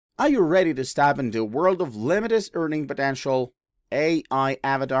Are you ready to step into a world of limitless earning potential? AI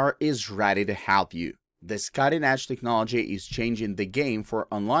Avatar is ready to help you. This cutting-edge technology is changing the game for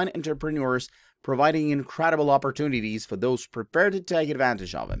online entrepreneurs, providing incredible opportunities for those prepared to take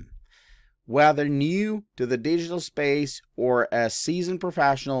advantage of them. Whether new to the digital space or a seasoned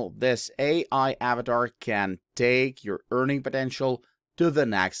professional, this AI Avatar can take your earning potential to the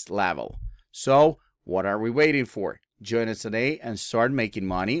next level. So, what are we waiting for? Join us today and start making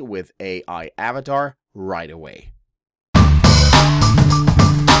money with AI Avatar right away.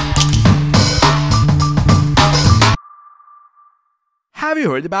 Have you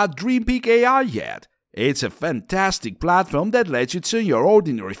heard about Dreampeak AI yet? It's a fantastic platform that lets you turn your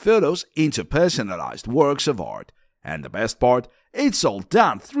ordinary photos into personalized works of art. And the best part, it's all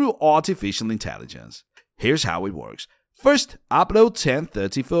done through artificial intelligence. Here's how it works. First, upload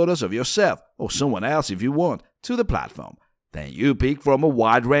 10-30 photos of yourself, or someone else if you want, to the platform. Then you pick from a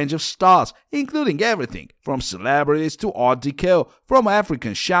wide range of styles, including everything from celebrities to art deco, from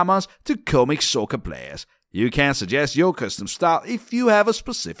African shamans to comic soccer players. You can suggest your custom style if you have a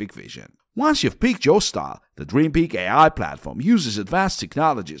specific vision. Once you've picked your style, the Dreampeak AI platform uses advanced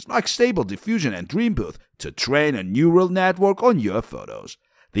technologies like Stable Diffusion and Dream Booth to train a neural network on your photos.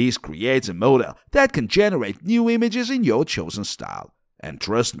 This creates a model that can generate new images in your chosen style. And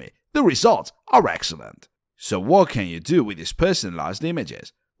trust me, the results are excellent. So what can you do with these personalized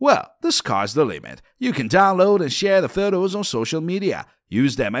images? Well, the sky's the limit. You can download and share the photos on social media,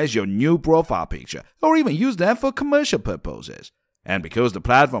 use them as your new profile picture, or even use them for commercial purposes. And because the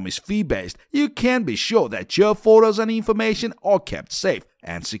platform is fee-based, you can be sure that your photos and information are kept safe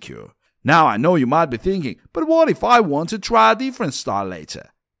and secure. Now I know you might be thinking, but what if I want to try a different style later?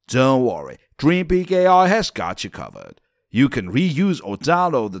 Don't worry, Dreampeak AI has got you covered. You can reuse or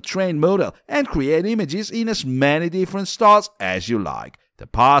download the trained model and create images in as many different styles as you like. The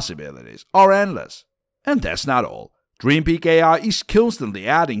possibilities are endless. And that's not all. Dreampeak AI is constantly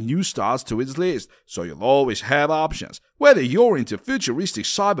adding new styles to its list, so you'll always have options. Whether you're into futuristic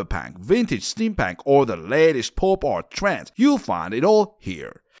cyberpunk, vintage steampunk, or the latest pop art trends, you'll find it all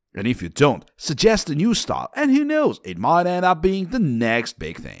here. And if you don't, suggest a new style, and who knows, it might end up being the next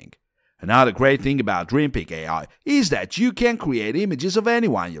big thing. Another great thing about Dreampeak AI is that you can create images of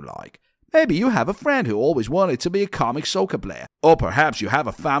anyone you like. Maybe you have a friend who always wanted to be a comic soccer player, or perhaps you have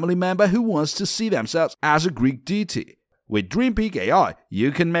a family member who wants to see themselves as a Greek deity. With Dreampeak AI,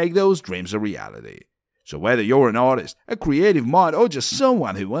 you can make those dreams a reality. So whether you're an artist, a creative mind, or just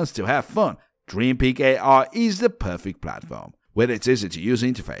someone who wants to have fun, Dreampeak AI is the perfect platform. With its easy-to-use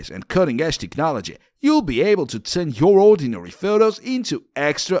interface and cutting-edge technology, you'll be able to turn your ordinary photos into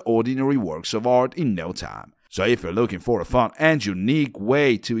extraordinary works of art in no time. So if you're looking for a fun and unique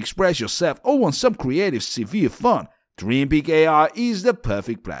way to express yourself or want some creative severe fun, Dreampeak AI is the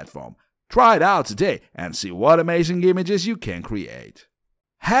perfect platform. Try it out today and see what amazing images you can create.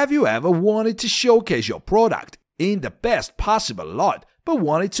 Have you ever wanted to showcase your product in the best possible light, but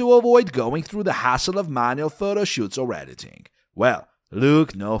wanted to avoid going through the hassle of manual photo shoots or editing? Well,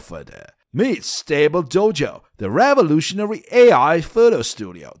 look no further. Meet Stable Dojo, the revolutionary AI photo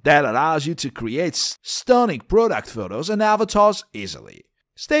studio that allows you to create stunning product photos and avatars easily.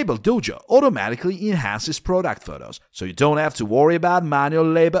 Stable Dojo automatically enhances product photos, so you don't have to worry about manual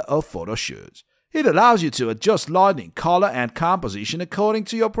labor or photo shoots. It allows you to adjust lighting, color, and composition according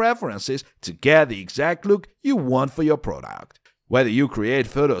to your preferences to get the exact look you want for your product. Whether you create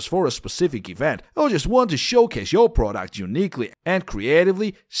photos for a specific event or just want to showcase your product uniquely and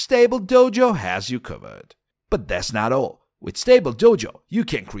creatively, Stable Dojo has you covered. But that's not all. With Stable Dojo, you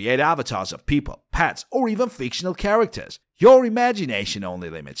can create avatars of people, pets, or even fictional characters. Your imagination only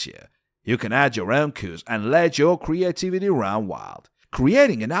limits you. You can add your own cues and let your creativity run wild.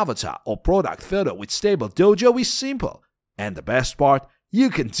 Creating an avatar or product photo with Stable Dojo is simple. And the best part, you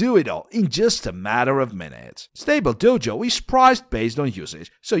can do it all in just a matter of minutes. Stable Dojo is priced based on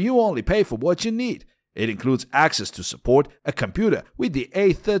usage, so you only pay for what you need. It includes access to support, a computer with the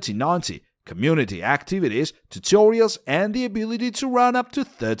A3090, community activities, tutorials, and the ability to run up to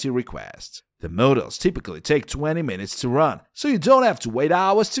 30 requests. The models typically take 20 minutes to run, so you don't have to wait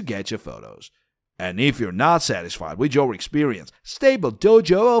hours to get your photos. And if you're not satisfied with your experience, Stable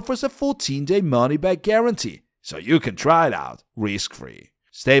Dojo offers a 14-day money-back guarantee, so you can try it out risk-free.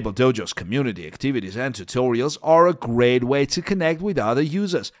 Stable Dojo's community activities and tutorials are a great way to connect with other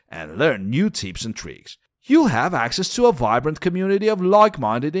users and learn new tips and tricks. You'll have access to a vibrant community of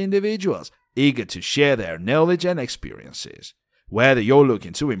like-minded individuals eager to share their knowledge and experiences. Whether you're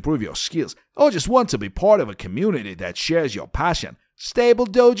looking to improve your skills or just want to be part of a community that shares your passion, Stable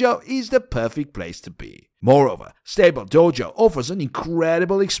Dojo is the perfect place to be. Moreover, Stable Dojo offers an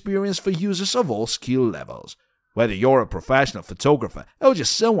incredible experience for users of all skill levels. Whether you're a professional photographer or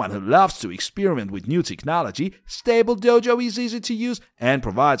just someone who loves to experiment with new technology, Stable Dojo is easy to use and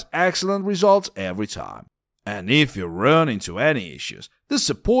provides excellent results every time. And if you run into any issues, the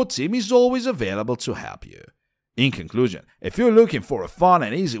support team is always available to help you. In conclusion, if you're looking for a fun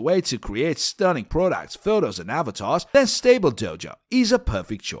and easy way to create stunning products, photos, and avatars, then Stable Dojo is a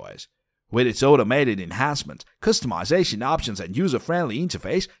perfect choice. With its automated enhancements, customization options, and user-friendly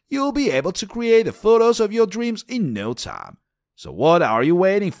interface, you'll be able to create the photos of your dreams in no time. So what are you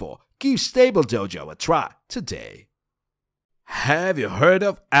waiting for? Give Stable Dojo a try today. Have you heard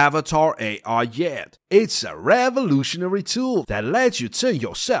of Avatar AI yet? It's a revolutionary tool that lets you turn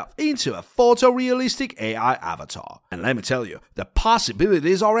yourself into a photorealistic AI avatar. And let me tell you, the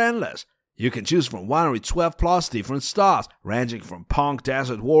possibilities are endless. You can choose from 112 plus different styles, ranging from punk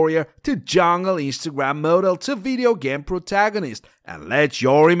desert warrior to jungle Instagram model to video game protagonist, and let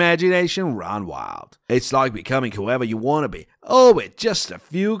your imagination run wild. It's like becoming whoever you want to be, all with just a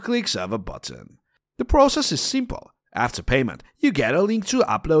few clicks of a button. The process is simple. After payment, you get a link to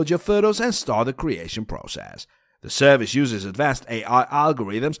upload your photos and start the creation process. The service uses advanced AI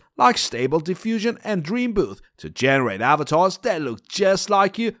algorithms like Stable Diffusion and Dream Booth to generate avatars that look just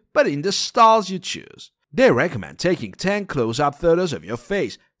like you but in the styles you choose. They recommend taking 10 close-up photos of your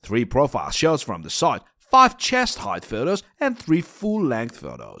face, 3 profile shots from the side, 5 chest height photos, and 3 full-length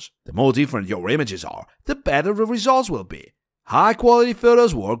photos. The more different your images are, the better the results will be. High-quality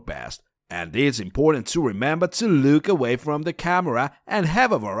photos work best. And it's important to remember to look away from the camera and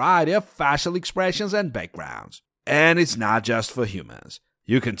have a variety of facial expressions and backgrounds. And it's not just for humans.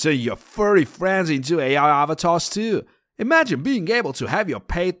 You can turn your furry friends into AI avatars too. Imagine being able to have your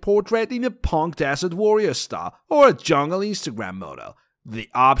paid portrait in a punk desert warrior style or a jungle Instagram model. The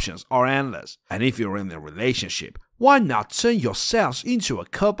options are endless. And if you're in a relationship, why not turn yourselves into a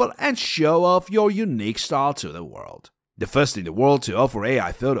couple and show off your unique style to the world? The first in the world to offer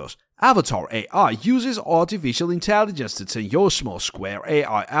AI photos, Avatar AI uses artificial intelligence to turn your small square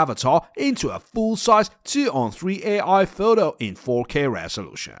AI avatar into a full-size 2:3 AI photo in 4K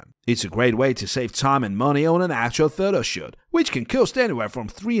resolution. It's a great way to save time and money on an actual photo shoot, which can cost anywhere from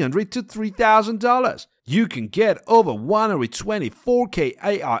 $300 to $3,000. You can get over 120 4K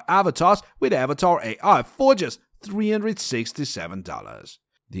AI avatars with Avatar AI for just $367.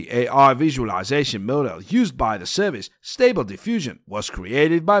 The AI visualization model used by the service, Stable Diffusion, was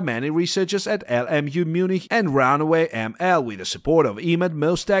created by many researchers at LMU Munich and Runaway ML with the support of Emad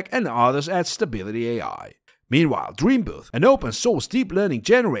Mostak and others at Stability AI. Meanwhile, Dream Booth, an open-source deep learning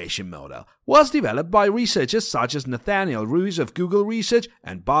generation model, was developed by researchers such as Nathaniel Ruiz of Google Research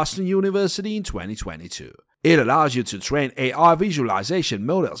and Boston University in 2022. It allows you to train AI visualization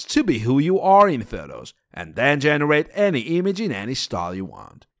models to be who you are in photos, and then generate any image in any style you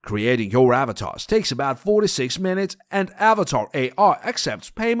want. Creating your avatars takes about 46 minutes, and Avatar AI accepts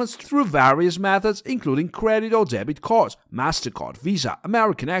payments through various methods including credit or debit cards, MasterCard, Visa,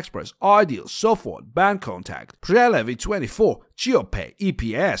 American Express, Ideal, SoftWorld, Bancontact, Prelevi24, GeoPay,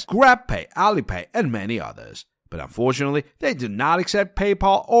 EPS, GrabPay, Alipay, and many others. But unfortunately, they do not accept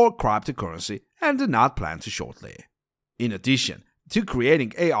PayPal or cryptocurrency and do not plan to shortly. In addition to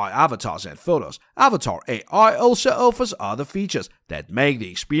creating AI avatars and photos, Avatar AI also offers other features that make the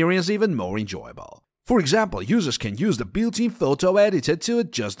experience even more enjoyable. For example, users can use the built-in photo editor to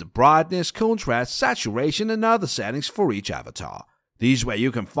adjust the brightness, contrast, saturation, and other settings for each avatar. This way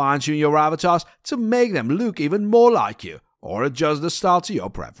you can fine-tune your avatars to make them look even more like you, or adjust the style to your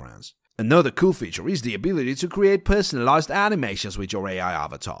preference. Another cool feature is the ability to create personalized animations with your AI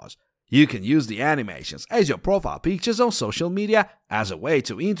avatars. You can use the animations as your profile pictures on social media, as a way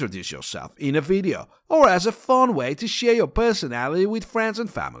to introduce yourself in a video, or as a fun way to share your personality with friends and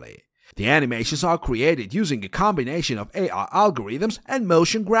family. The animations are created using a combination of AI algorithms and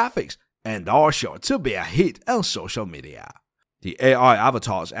motion graphics, and are sure to be a hit on social media. The AI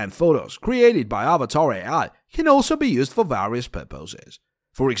avatars and photos created by Avatar AI can also be used for various purposes.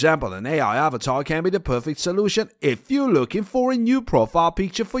 For example, an AI avatar can be the perfect solution if you're looking for a new profile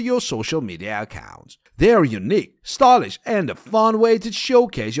picture for your social media account. They are unique, stylish, and a fun way to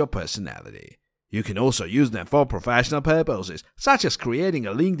showcase your personality. You can also use them for professional purposes, such as creating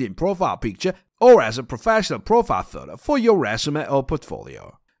a LinkedIn profile picture or as a professional profile photo for your resume or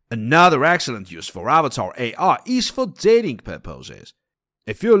portfolio. Another excellent use for Avatar AI is for dating purposes.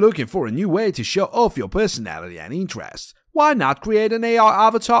 If you're looking for a new way to show off your personality and interests, why not create an AI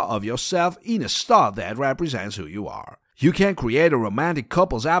avatar of yourself in a style that represents who you are? You can create a romantic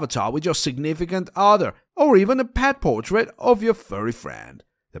couple's avatar with your significant other, or even a pet portrait of your furry friend.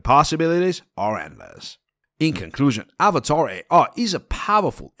 The possibilities are endless. In conclusion, Avatar AI is a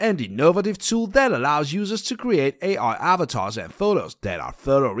powerful and innovative tool that allows users to create AI avatars and photos that are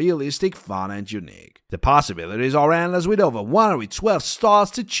photorealistic, fun, and unique. The possibilities are endless with over 112 styles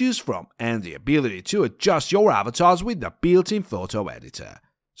to choose from and the ability to adjust your avatars with the built-in photo editor.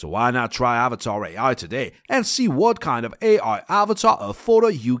 So why not try Avatar AI today and see what kind of AI avatar or photo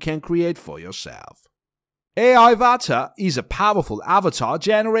you can create for yourself. AI Avatar is a powerful avatar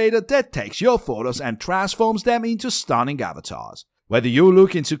generator that takes your photos and transforms them into stunning avatars. Whether you're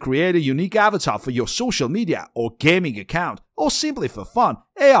looking to create a unique avatar for your social media or gaming account, or simply for fun,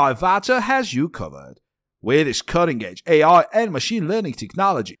 AI Avatar has you covered. With its cutting-edge AI and machine learning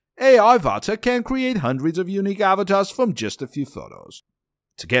technology, AI Avatar can create hundreds of unique avatars from just a few photos.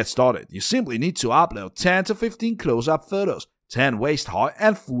 To get started, you simply need to upload 10 to 15 close-up photos, 10 waist-high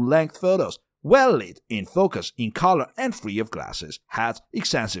and full-length photos, well lit, in focus, in color, and free of glasses, hats,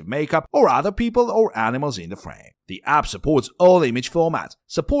 extensive makeup, or other people or animals in the frame. The app supports all image formats,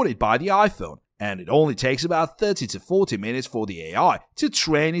 supported by the iPhone, and it only takes about 30 to 40 minutes for the AI to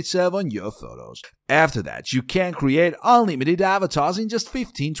train itself on your photos. After that, you can create unlimited avatars in just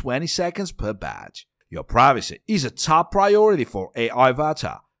 15-20 seconds per batch. Your privacy is a top priority for AI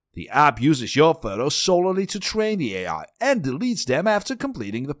Avatar. The app uses your photos solely to train the AI and deletes them after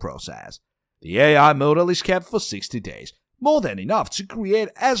completing the process. The AI model is kept for 60 days, more than enough to create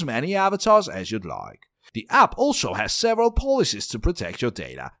as many avatars as you'd like. The app also has several policies to protect your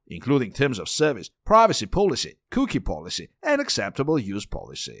data, including terms of service, privacy policy, cookie policy, and acceptable use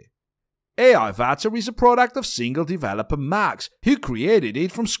policy. AI Avatar is a product of single developer Max, who created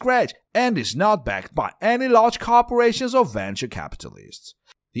it from scratch and is not backed by any large corporations or venture capitalists.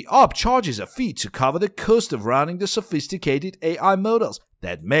 The app charges a fee to cover the cost of running the sophisticated AI models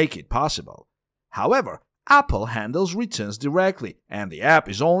that make it possible. However, Apple handles returns directly, and the app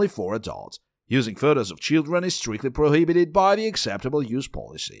is only for adults. Using photos of children is strictly prohibited by the acceptable use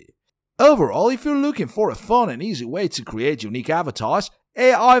policy. Overall, if you're looking for a fun and easy way to create unique avatars,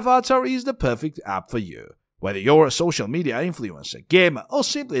 AI Avatar is the perfect app for you. Whether you're a social media influencer, gamer, or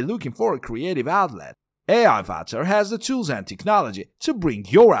simply looking for a creative outlet, AI Avatar has the tools and technology to bring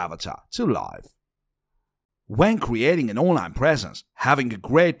your avatar to life. When creating an online presence, having a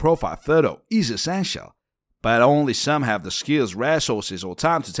great profile photo is essential, but only some have the skills, resources, or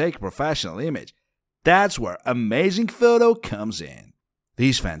time to take a professional image. That's where Amazing Photo comes in.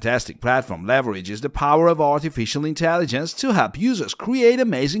 This fantastic platform leverages the power of artificial intelligence to help users create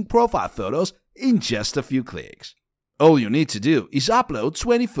amazing profile photos in just a few clicks. All you need to do is upload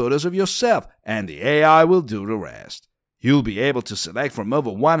 20 photos of yourself, and the AI will do the rest. You'll be able to select from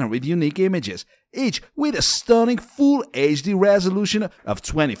over 100 unique images, each with a stunning full HD resolution of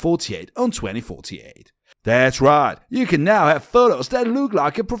 2048 on 2048. That's right, you can now have photos that look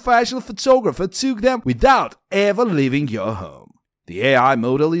like a professional photographer took them without ever leaving your home. The AI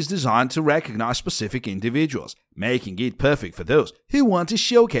model is designed to recognize specific individuals, making it perfect for those who want to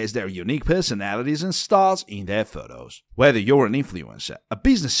showcase their unique personalities and styles in their photos. Whether you're an influencer, a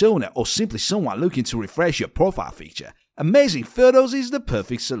business owner, or simply someone looking to refresh your profile picture, Amazing Photos is the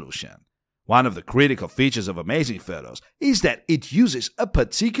perfect solution. One of the critical features of Amazing Photos is that it uses a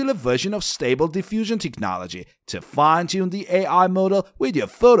particular version of Stable Diffusion technology to fine-tune the AI model with your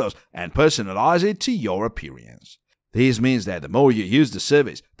photos and personalize it to your appearance. This means that the more you use the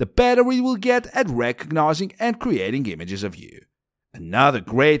service, the better it will get at recognizing and creating images of you. Another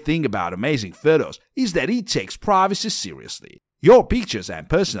great thing about Amazing Photos is that it takes privacy seriously. Your pictures and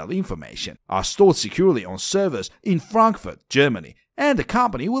personal information are stored securely on servers in Frankfurt, Germany, and the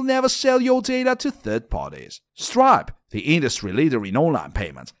company will never sell your data to third parties. Stripe, the industry leader in online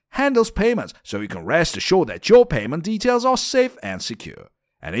payments, handles payments so you can rest assured that your payment details are safe and secure.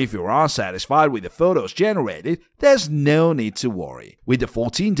 And if you're unsatisfied with the photos generated, there's no need to worry. With the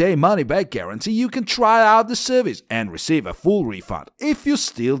 14-day money-back guarantee, you can try out the service and receive a full refund if you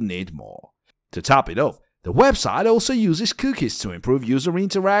still need more. To top it off, the website also uses cookies to improve user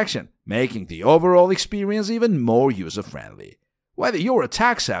interaction, making the overall experience even more user-friendly. Whether you're a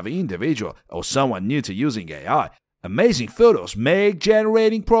tech-savvy individual or someone new to using AI, Amazing Photos make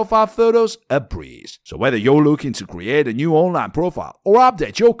generating profile photos a breeze. So whether you're looking to create a new online profile or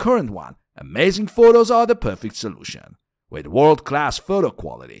update your current one, Amazing Photos are the perfect solution. With world-class photo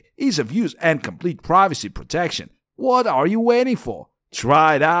quality, ease of use, and complete privacy protection, what are you waiting for?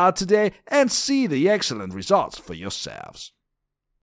 Try it out today and see the excellent results for yourselves.